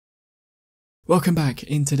Welcome back.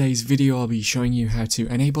 In today's video I'll be showing you how to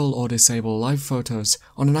enable or disable live photos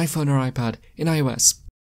on an iPhone or iPad in iOS.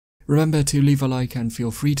 Remember to leave a like and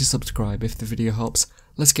feel free to subscribe if the video helps.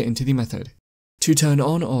 Let's get into the method. To turn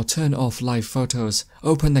on or turn off live photos,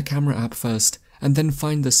 open the camera app first and then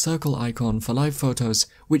find the circle icon for live photos,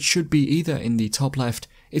 which should be either in the top left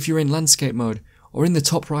if you're in landscape mode or in the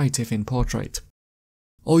top right if in portrait.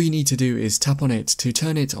 All you need to do is tap on it to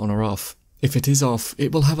turn it on or off. If it is off,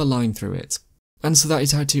 it will have a line through it. And so that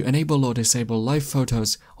is how to enable or disable live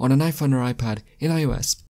photos on an iPhone or iPad in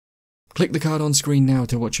iOS. Click the card on screen now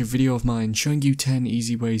to watch a video of mine showing you 10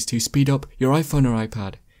 easy ways to speed up your iPhone or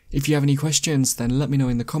iPad. If you have any questions, then let me know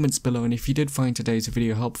in the comments below, and if you did find today's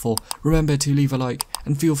video helpful, remember to leave a like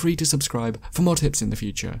and feel free to subscribe for more tips in the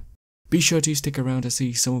future. Be sure to stick around to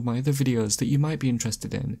see some of my other videos that you might be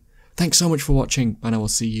interested in. Thanks so much for watching, and I will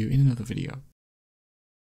see you in another video.